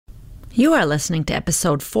You are listening to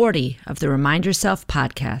episode 40 of the Remind Yourself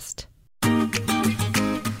podcast.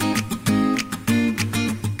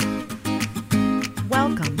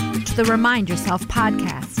 Welcome to the Remind Yourself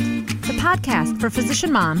podcast, the podcast for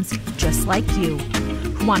physician moms just like you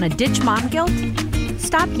who want to ditch mom guilt,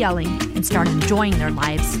 stop yelling, and start enjoying their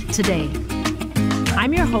lives today.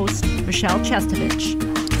 I'm your host, Michelle Chestovich,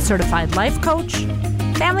 certified life coach,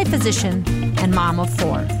 family physician, and mom of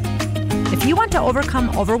 4. If you want to overcome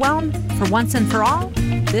overwhelm for once and for all,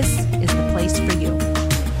 this is the place for you.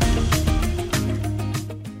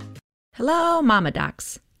 Hello, Mama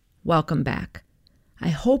Docs. Welcome back. I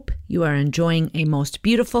hope you are enjoying a most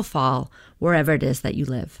beautiful fall wherever it is that you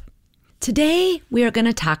live. Today, we are going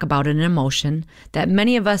to talk about an emotion that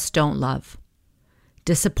many of us don't love: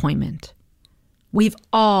 disappointment. We've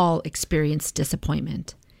all experienced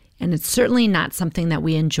disappointment, and it's certainly not something that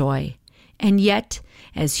we enjoy. And yet,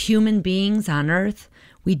 as human beings on earth,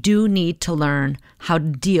 we do need to learn how to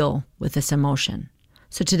deal with this emotion.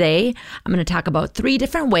 So today, I'm going to talk about 3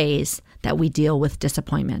 different ways that we deal with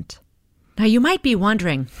disappointment. Now, you might be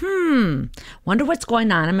wondering, wonder what's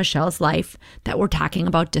going on in Michelle's life that we're talking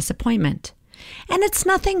about disappointment. And it's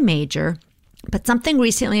nothing major, but something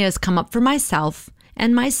recently has come up for myself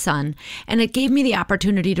and my son, and it gave me the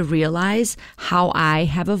opportunity to realize how I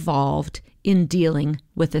have evolved in dealing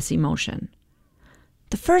with this emotion.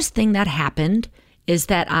 The first thing that happened is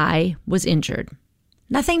that I was injured.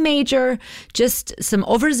 Nothing major, just some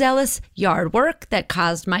overzealous yard work that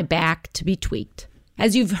caused my back to be tweaked.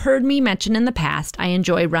 As you've heard me mention in the past, I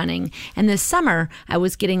enjoy running, and this summer I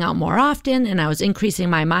was getting out more often and I was increasing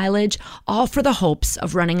my mileage, all for the hopes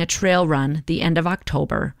of running a trail run the end of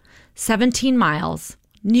October, 17 miles.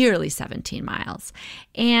 Nearly 17 miles.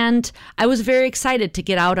 And I was very excited to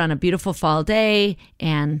get out on a beautiful fall day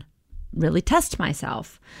and really test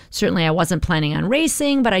myself. Certainly I wasn't planning on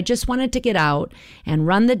racing, but I just wanted to get out and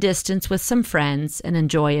run the distance with some friends and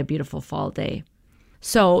enjoy a beautiful fall day.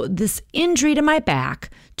 So this injury to my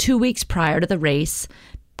back 2 weeks prior to the race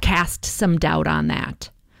cast some doubt on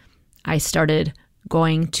that. I started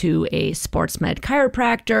going to a sports med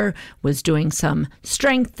chiropractor, was doing some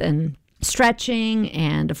strength and stretching,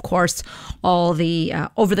 and of course, all the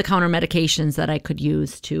over-the-counter medications that I could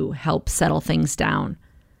use to help settle things down.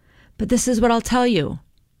 But this is what I'll tell you.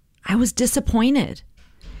 I was disappointed.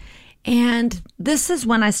 And this is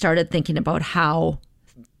when I started thinking about how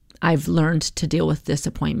I've learned to deal with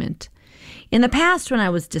disappointment. In the past, when I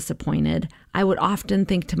was disappointed, I would often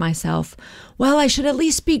think to myself, well, I should at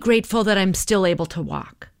least be grateful that I'm still able to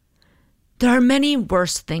walk. There are many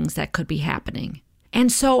worse things that could be happening. And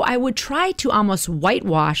so I would try to almost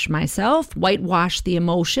whitewash myself, whitewash the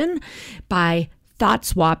emotion by thought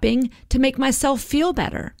swapping to make myself feel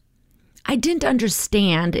better. I didn't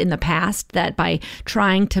understand in the past that by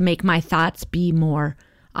trying to make my thoughts be more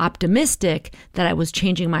optimistic, that I was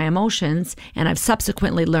changing my emotions. And I've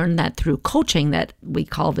subsequently learned that through coaching, that we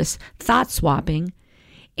call this thought swapping.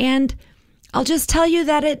 And I'll just tell you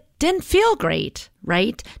that it didn't feel great,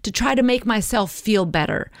 right? To try to make myself feel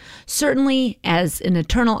better. Certainly, as an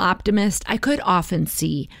eternal optimist, I could often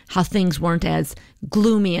see how things weren't as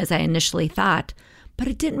gloomy as I initially thought, but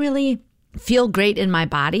it didn't really feel great in my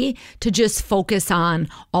body to just focus on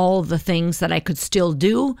all the things that I could still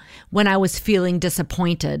do when I was feeling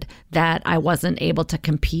disappointed that I wasn't able to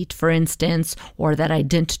compete, for instance, or that I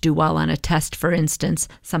didn't do well on a test, for instance,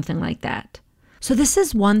 something like that. So this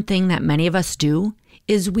is one thing that many of us do,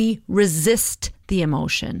 is we resist the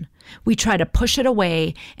emotion. We try to push it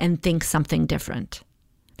away and think something different.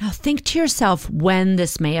 Now think to yourself when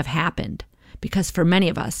this may have happened, because for many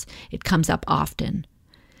of us, it comes up often.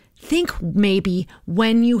 Think maybe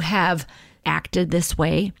when you have acted this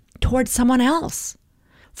way towards someone else.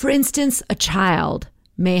 For instance, a child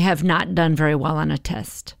may have not done very well on a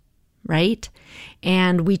test, right?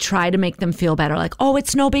 And we try to make them feel better, like, oh,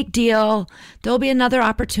 it's no big deal. There'll be another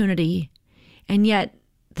opportunity. And yet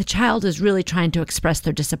the child is really trying to express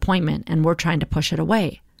their disappointment, and we're trying to push it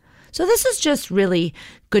away. So this is just really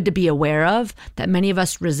good to be aware of, that many of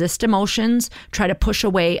us resist emotions, try to push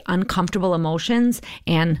away uncomfortable emotions,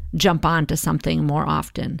 and jump onto something more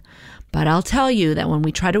often. But I'll tell you that when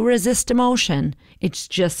we try to resist emotion, it's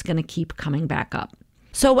just going to keep coming back up.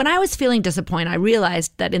 So when I was feeling disappointed, I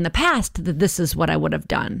realized that in the past that this is what I would have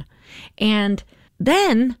done. And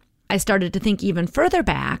then I started to think even further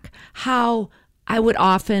back how I would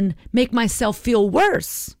often make myself feel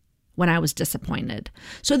worse when I was disappointed.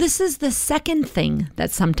 So this is the second thing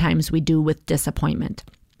that sometimes we do with disappointment.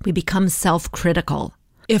 We become self-critical.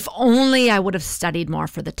 If only I would have studied more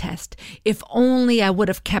for the test. If only I would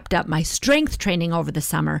have kept up my strength training over the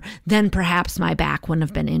summer, then perhaps my back wouldn't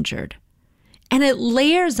have been injured. And it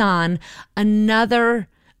layers on another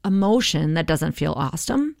emotion that doesn't feel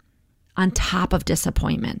awesome on top of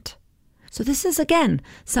disappointment. So this is, again,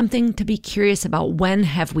 something to be curious about. When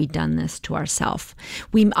have we done this to ourselves?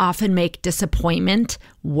 We often make disappointment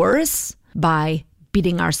worse by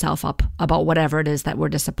beating ourselves up about whatever it is that we're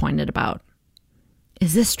disappointed about.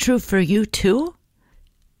 Is this true for you too?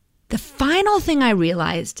 The final thing I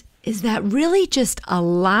realized is that really just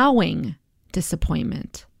allowing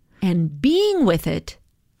disappointment and being with it,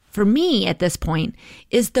 for me at this point,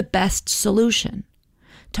 is the best solution.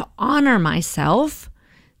 To honor myself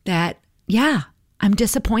that, yeah, I'm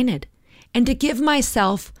disappointed. And to give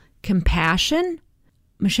myself compassion.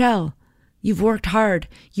 Michelle, you've worked hard.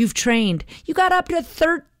 You've trained. You got up to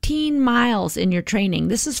 13 miles in your training.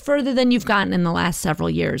 This is further than you've gotten in the last several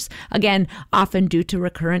years. Again, often due to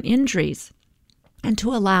recurrent injuries. And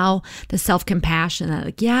to allow the self-compassion that,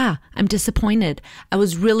 like, yeah, I'm disappointed. I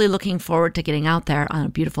was really looking forward to getting out there on a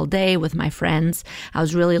beautiful day with my friends. I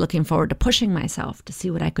was really looking forward to pushing myself to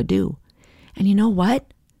see what I could do. And you know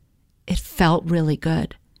what? It felt really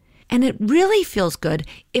good. And it really feels good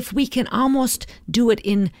if we can almost do it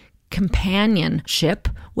in companionship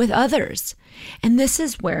with others. And this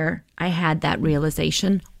is where I had that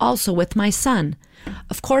realization also with my son.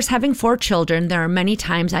 Of course, having 4 children, there are many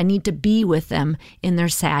times I need to be with them in their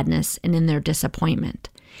sadness and in their disappointment.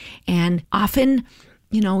 And often,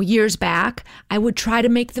 years back, I would try to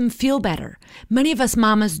make them feel better. Many of us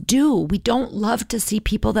mamas do. We don't love to see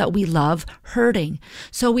people that we love hurting.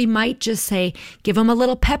 So we might just say, give them a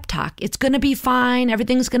little pep talk. It's going to be fine.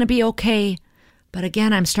 Everything's going to be okay. But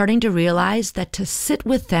again, I'm starting to realize that to sit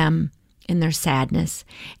with them in their sadness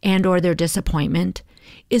and or their disappointment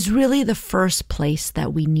is really the first place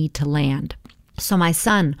that we need to land. So my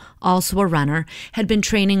son, also a runner, had been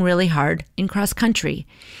training really hard in cross country.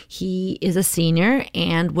 He is a senior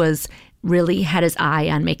and had his eye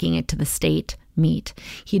on making it to the state meet.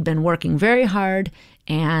 He'd been working very hard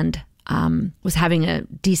and was having a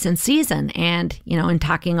decent season. And, in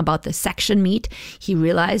talking about the section meet, he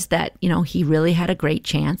realized that, he really had a great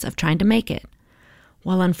chance of trying to make it.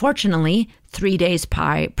 Well, unfortunately, 3 days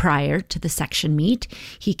prior to the section meet,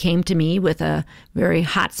 he came to me with a very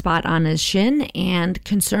hot spot on his shin and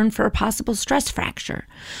concern for a possible stress fracture.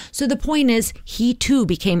 So the point is, he too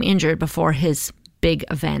became injured before his big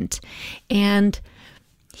event. And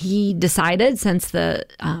he decided, since the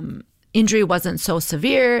injury wasn't so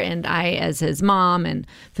severe, and I, as his mom and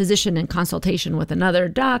physician in consultation with another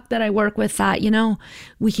doc that I work with, thought,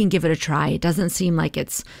 we can give it a try. It doesn't seem like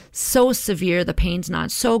it's so severe. The pain's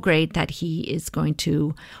not so great that he is going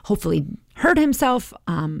to hopefully hurt himself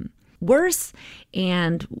worse.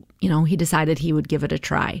 And, he decided he would give it a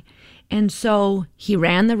try. And so he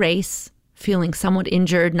ran the race, feeling somewhat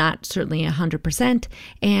injured, not certainly 100%,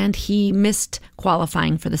 and he missed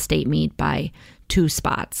qualifying for the state meet by 2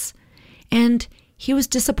 spots. And he was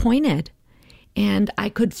disappointed, and I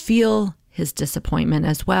could feel his disappointment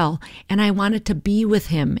as well. And I wanted to be with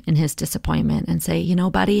him in his disappointment and say,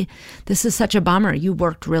 buddy, this is such a bummer. You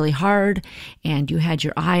worked really hard and you had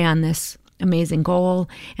your eye on this amazing goal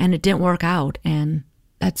and it didn't work out. And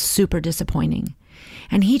that's super disappointing.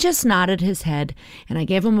 And he just nodded his head and I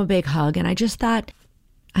gave him a big hug. And I just thought,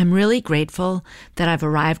 I'm really grateful that I've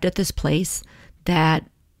arrived at this place that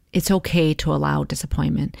it's okay to allow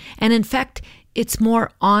disappointment. And in fact, it's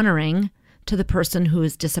more honoring to the person who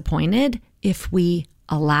is disappointed if we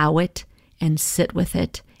allow it and sit with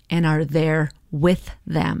it and are there with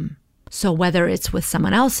them. So whether it's with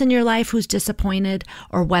someone else in your life who's disappointed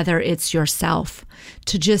or whether it's yourself,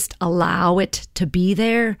 to just allow it to be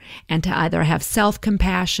there and to either have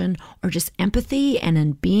self-compassion or just empathy, and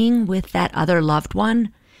in being with that other loved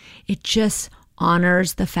one, it just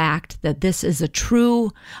honors the fact that this is a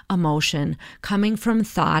true emotion coming from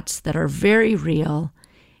thoughts that are very real,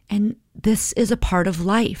 and this is a part of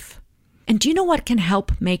life. And do you know what can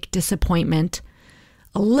help make disappointment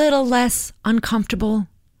a little less uncomfortable?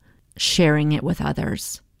 Sharing it with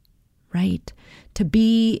others, right? To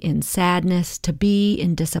be in sadness, to be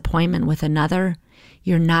in disappointment with another,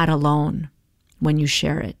 you're not alone when you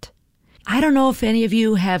share it. I don't know if any of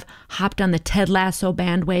you have hopped on the Ted Lasso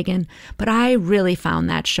bandwagon, but I really found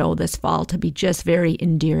that show this fall to be just very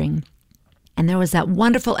endearing. And there was that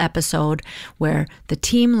wonderful episode where the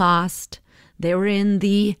team lost. They were in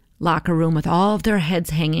the locker room with all of their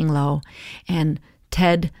heads hanging low, and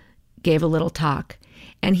Ted gave a little talk.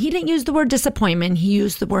 And he didn't use the word disappointment, he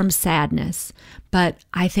used the word sadness. But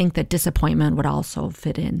I think that disappointment would also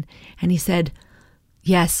fit in. And he said,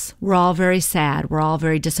 Yes, we're all very sad. We're all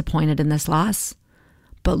very disappointed in this loss.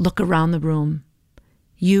 But look around the room.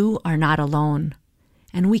 You are not alone.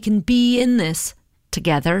 And we can be in this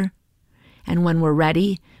together. And when we're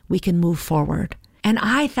ready, we can move forward. And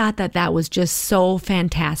I thought that was just so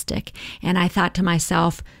fantastic. And I thought to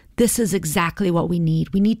myself, this is exactly what we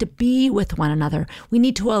need. We need to be with one another. We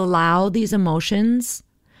need to allow these emotions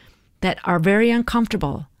that are very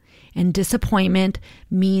uncomfortable. And disappointment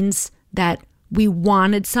means that we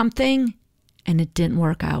wanted something and it didn't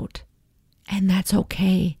work out. And that's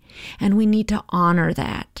okay. And we need to honor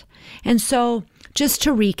that. And so just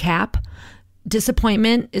to recap,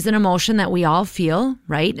 disappointment is an emotion that we all feel,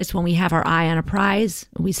 right? It's when we have our eye on a prize,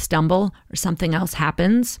 we stumble, or something else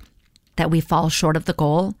happens, that we fall short of the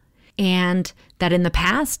goal. And that in the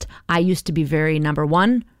past, I used to be very, number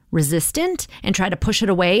one, resistant and try to push it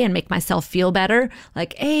away and make myself feel better.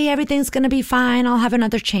 Like, hey, everything's going to be fine. I'll have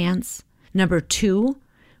another chance. Number two,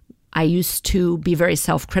 I used to be very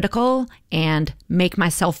self-critical and make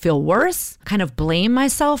myself feel worse, kind of blame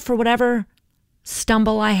myself for whatever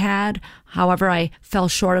stumble I had, however I fell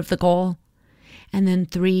short of the goal. And then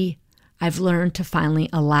three, I've learned to finally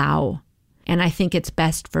allow. And I think it's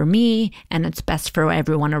best for me and it's best for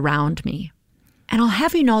everyone around me. And I'll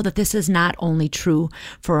have you know that this is not only true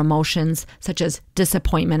for emotions such as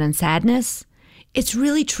disappointment and sadness. It's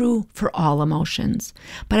really true for all emotions.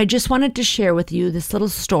 But I just wanted to share with you this little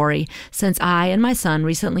story since I and my son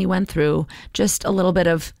recently went through just a little bit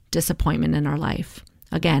of disappointment in our life.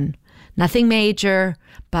 Again, nothing major,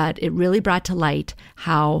 but it really brought to light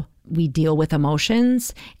how we deal with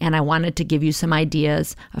emotions. And I wanted to give you some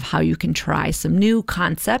ideas of how you can try some new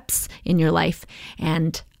concepts in your life.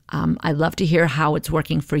 And I'd love to hear how it's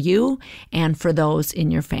working for you and for those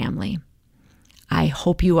in your family. I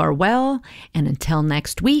hope you are well, and until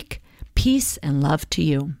next week, peace and love to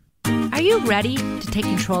you. Are you ready to take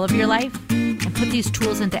control of your life and put these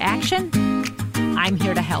tools into action? I'm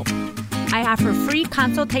here to help. I offer free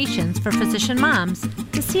consultations for physician moms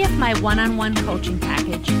to see if my one-on-one coaching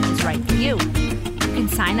package is right for you. You can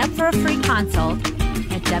sign up for a free consult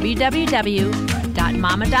at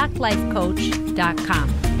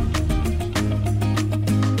www.mamadoclifecoach.com.